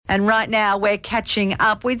And right now we're catching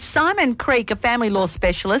up with Simon Creek, a family law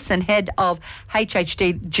specialist and head of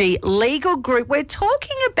HHDG Legal Group. We're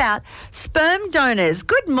talking about sperm donors.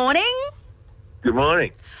 Good morning. Good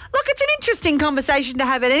morning. Look, it's an interesting conversation to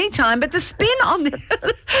have at any time, but the spin on the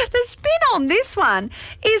spin on this one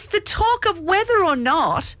is the talk of whether or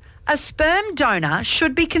not a sperm donor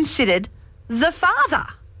should be considered the father.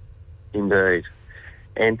 Indeed.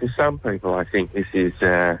 And to some people, I think this is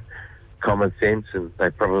common sense, and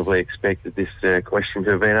they probably expected this question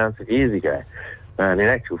to have been answered years ago. But in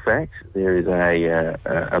actual fact, there is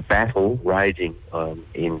a battle raging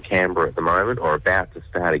in Canberra at the moment, or about to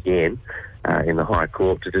start again, in the High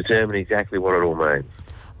Court to determine exactly what it all means.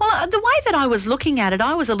 Well, the way that I was looking at it,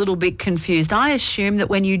 I was a little bit confused. I assume that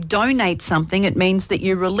when you donate something, it means that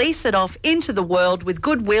you release it off into the world with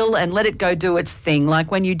goodwill and let it go do its thing. Like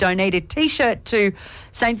when you donate a T-shirt to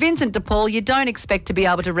St. Vincent de Paul, you don't expect to be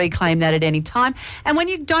able to reclaim that at any time. And when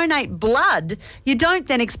you donate blood, you don't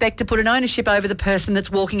then expect to put an ownership over the person that's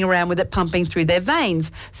walking around with it pumping through their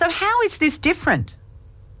veins. So how is this different?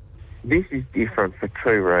 This is different for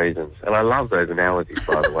two reasons. And I love those analogies,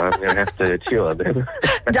 by the way. I'm going to have to chew on them.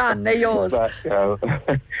 Done, they're yours.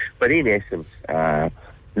 But in essence,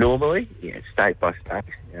 normally, state by state,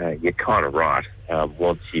 you're kind of right.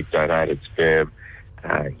 Once you've donated sperm,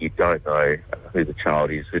 you don't know who the child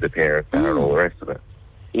is, who the parents are, and all the rest of it.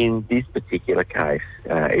 In this particular case,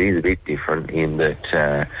 it is a bit different in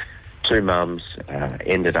that two mums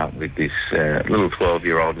ended up with this little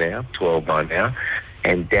 12-year-old now, 12 by now,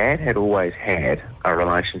 and Dad had always had a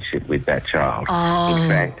relationship with that child. Oh. In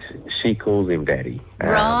fact, she calls him Daddy.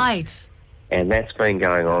 Right. And that's been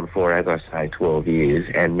going on for, as I say, 12 years.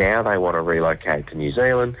 And now they want to relocate to New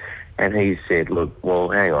Zealand. And he said, look, well,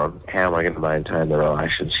 hang on, how am I going to maintain the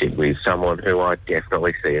relationship with someone who I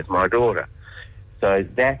definitely see as my daughter? So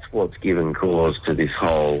that's what's given cause to this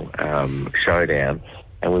whole showdown.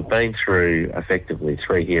 And we've been through effectively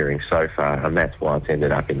 3 hearings so far, and that's why it's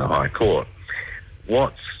ended up in the High Court.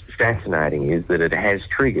 What's fascinating is that it has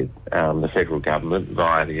triggered the federal government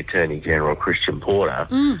via the Attorney-General, Christian Porter,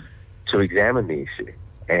 to examine the issue.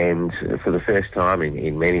 And for the first time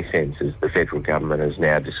in many senses, the federal government has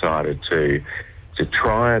now decided to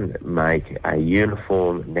try and make a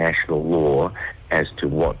uniform national law as to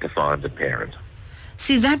what defines a parent.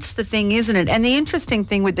 See, that's the thing, isn't it? And the interesting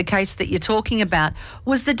thing with the case that you're talking about,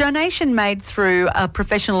 was the donation made through a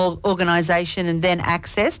professional organisation and then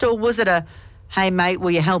accessed, or was it a, hey, mate,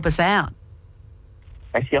 will you help us out?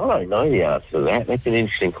 Actually, I don't know the answer to that. That's an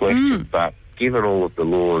interesting question. But given all of the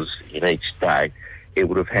laws in each state, it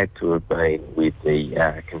would have had to have been with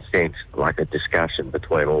the consent, like a discussion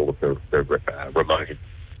between all of the related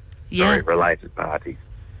parties.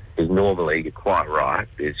 Because normally, you're quite right,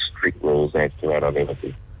 there's strict rules as to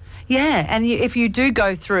anonymity. Yeah, and if you do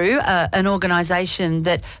go through an organisation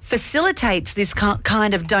that facilitates this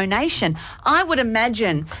kind of donation, I would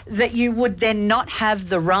imagine that you would then not have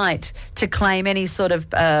the right to claim any sort of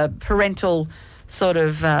parental sort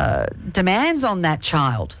of demands on that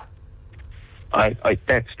child.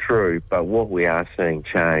 That's true, but what we are seeing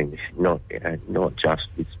change, not just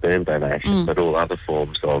with sperm donation, but all other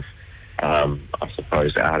forms of, I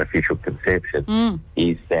suppose, artificial conception,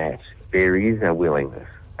 is that there is a willingness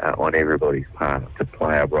on everybody's part to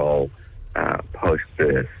play a role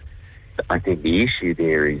post-birth. I think the issue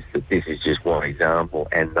there is that this is just one example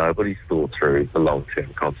and nobody's thought through the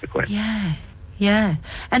long-term consequences. Yeah.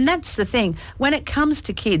 And that's the thing. When it comes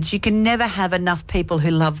to kids, you can never have enough people who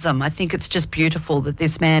love them. I think it's just beautiful that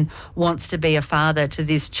this man wants to be a father to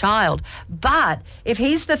this child. But if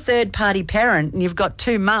he's the third-party parent and you've got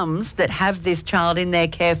two mums that have this child in their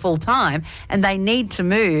care full time and they need to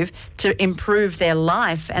move to improve their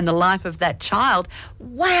life and the life of that child,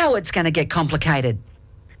 wow, it's going to get complicated.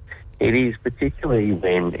 It is, particularly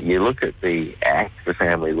when you look at the Act, the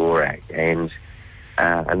Family Law Act, and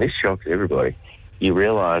this shocks everybody. You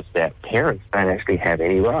realise that parents don't actually have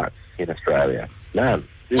any rights in Australia. None.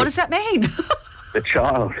 What does that mean? The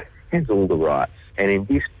child has all the rights. And in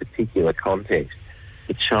this particular context,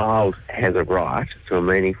 the child has a right to a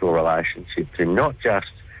meaningful relationship to not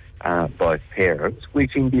just both parents,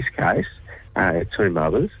 which in this case, two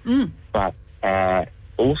mothers, but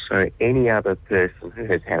also any other person who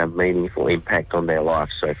has had a meaningful impact on their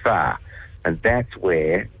life so far. And that's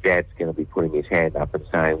where Dad's going to be putting his hand up and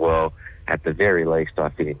saying, well, at the very least, I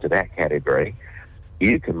fit into that category.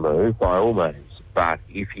 You can move by all means, but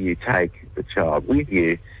if you take the child with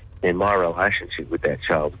you, then my relationship with that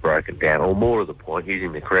child's broken down, or more to the point,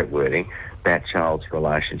 using the correct wording, that child's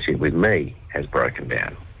relationship with me has broken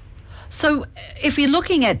down. So if you're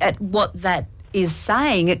looking at what that is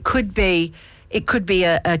saying, it could be, It could be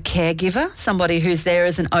a caregiver, somebody who's there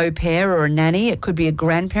as an au pair or a nanny. It could be a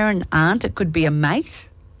grandparent, an aunt. It could be a mate.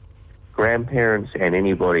 Grandparents and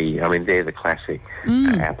anybody, I mean, they're the classic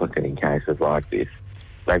applicant in cases like this.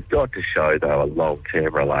 They've got to show, though, a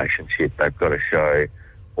long-term relationship. They've got to show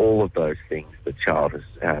all of those things the child has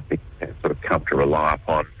sort of come to rely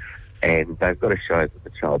upon, and they've got to show that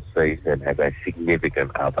the child sees them as a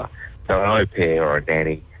significant other. So an au pair or a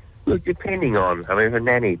nanny, look, depending on, I mean, if a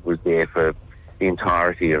nanny was there for the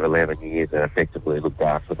entirety of 11 years and effectively looked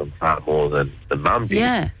after them far more than the mum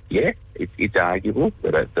did, it's arguable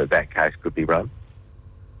that case could be run.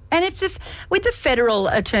 And with the Federal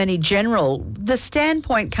Attorney General, the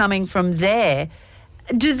standpoint coming from there,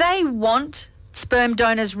 do they want sperm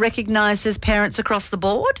donors recognised as parents across the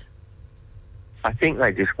board? I think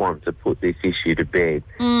they just want to put this issue to bed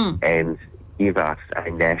and give us a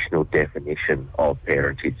national definition of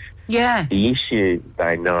parentage. Yeah. The issue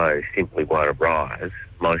they know simply won't arise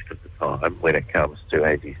most of the time when it comes to,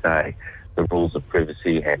 as you say, the rules of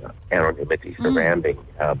privacy and anonymity surrounding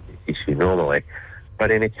this issue normally. But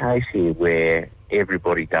in a case here where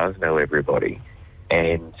everybody does know everybody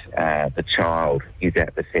and the child is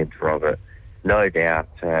at the centre of it, no doubt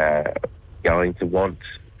going to want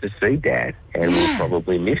to see Dad and will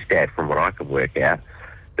probably miss Dad from what I can work out.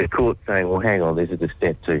 The court saying, well, hang on, this is a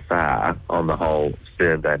step too far on the whole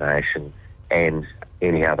sperm donation and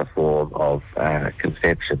any other form of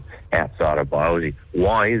conception outside of biology.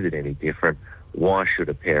 Why is it any different? Why should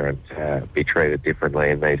a parent be treated differently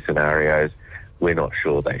in these scenarios? We're not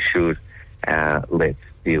sure they should. Let's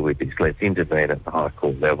deal with this. Let's intervene at the High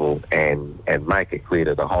Court level and make it clear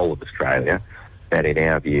to the whole of Australia that in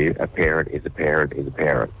our view, a parent is a parent is a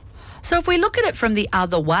parent. So if we look at it from the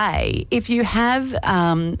other way, if you have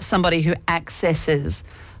somebody who accesses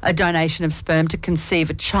a donation of sperm to conceive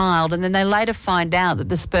a child and then they later find out that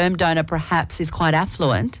the sperm donor perhaps is quite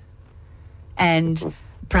affluent and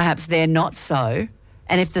perhaps they're not so,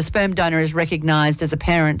 and if the sperm donor is recognised as a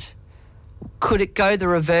parent, could it go the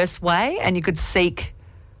reverse way and you could seek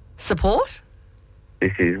support?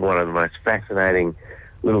 This is one of the most fascinating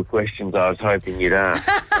little questions I was hoping you'd ask.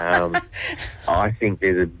 I think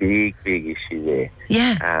there's a big issue there.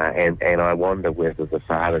 Yeah. And I wonder whether the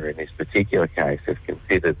father in this particular case has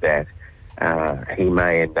considered that he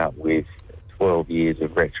may end up with 12 years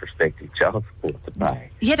of retrospective child support to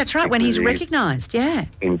pay. Yeah, that's right, when he's recognised, yeah.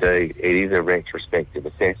 Indeed, it is a retrospective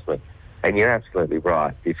assessment. And you're absolutely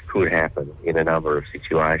right, this could happen in a number of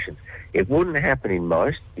situations. It wouldn't happen in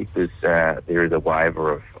most because there is a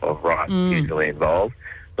waiver of rights usually involved.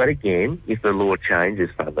 But again, if the law changes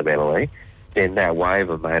fundamentally, then that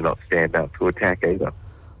waiver may not stand up to attack either.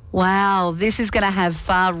 Wow, this is going to have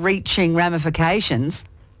far-reaching ramifications.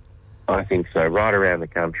 I think so, right around the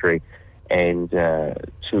country and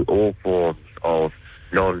to all forms of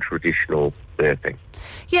non-traditional birthing.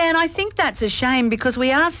 Yeah, and I think that's a shame because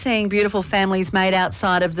we are seeing beautiful families made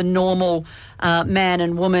outside of the normal man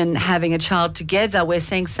and woman having a child together. We're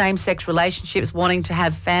seeing same-sex relationships wanting to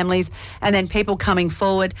have families and then people coming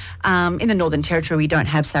forward. In the Northern Territory, we don't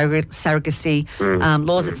have surrogacy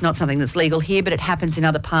laws. It's not something that's legal here, but it happens in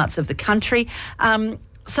other parts of the country.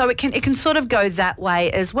 So it can sort of go that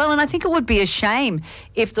way as well. And I think it would be a shame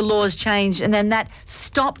if the laws changed and then that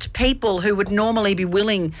stopped people who would normally be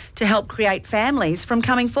willing to help create families from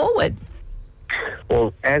coming forward.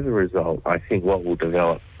 Well, as a result, I think what will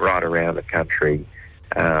develop right around the country,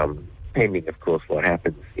 pending, of course, what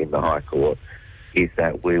happens in the High Court, is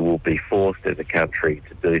that we will be forced as a country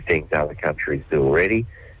to do things other countries do already.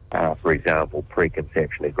 For example,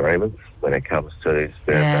 preconception agreements when it comes to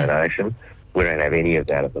sperm donation. We don't have any of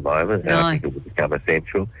that at the moment, and I think it will become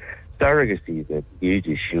essential. Surrogacy is a huge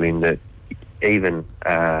issue in that even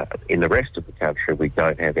in the rest of the country, we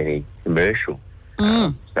don't have any commercial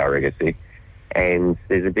surrogacy. And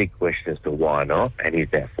there's a big question as to why not, and is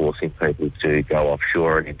that forcing people to go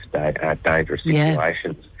offshore and into dangerous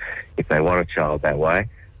situations if they want a child that way.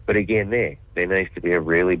 But again, there needs to be a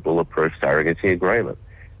really bulletproof surrogacy agreement.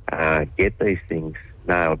 Get these things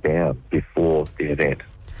nailed down before the event.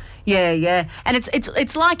 Yeah. And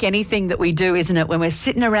it's like anything that we do, isn't it? When we're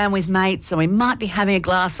sitting around with mates and we might be having a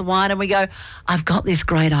glass of wine and we go, I've got this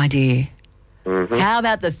great idea. Mm-hmm. How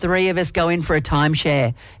about the three of us go in for a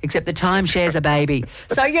timeshare, except the timeshare's a baby.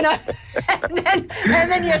 So,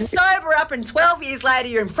 and then you sober up and 12 years later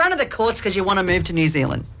you're in front of the courts because you want to move to New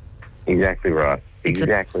Zealand. Exactly right.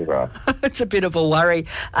 Exactly right. It's a bit of a worry.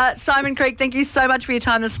 Simon Creek, thank you so much for your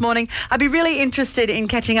time this morning. I'd be really interested in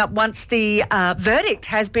catching up once the verdict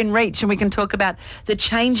has been reached and we can talk about the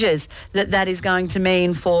changes that is going to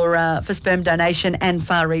mean for sperm donation and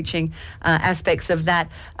far-reaching aspects of that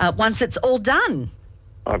once it's all done.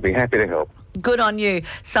 I'd be happy to help. Good on you,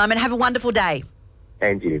 Simon. Have a wonderful day.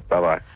 And you. Bye-bye.